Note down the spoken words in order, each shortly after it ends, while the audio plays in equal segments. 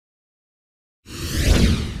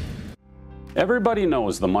Everybody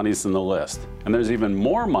knows the money's in the list, and there's even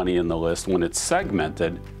more money in the list when it's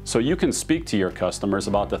segmented, so you can speak to your customers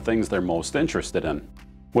about the things they're most interested in.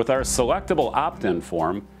 With our Selectable Opt-In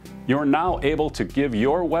Form, you're now able to give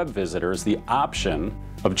your web visitors the option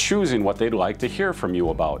of choosing what they'd like to hear from you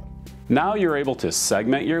about. Now you're able to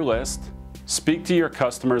segment your list, speak to your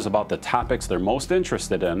customers about the topics they're most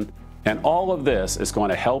interested in, and all of this is going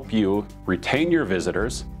to help you retain your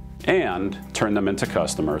visitors and turn them into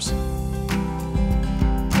customers.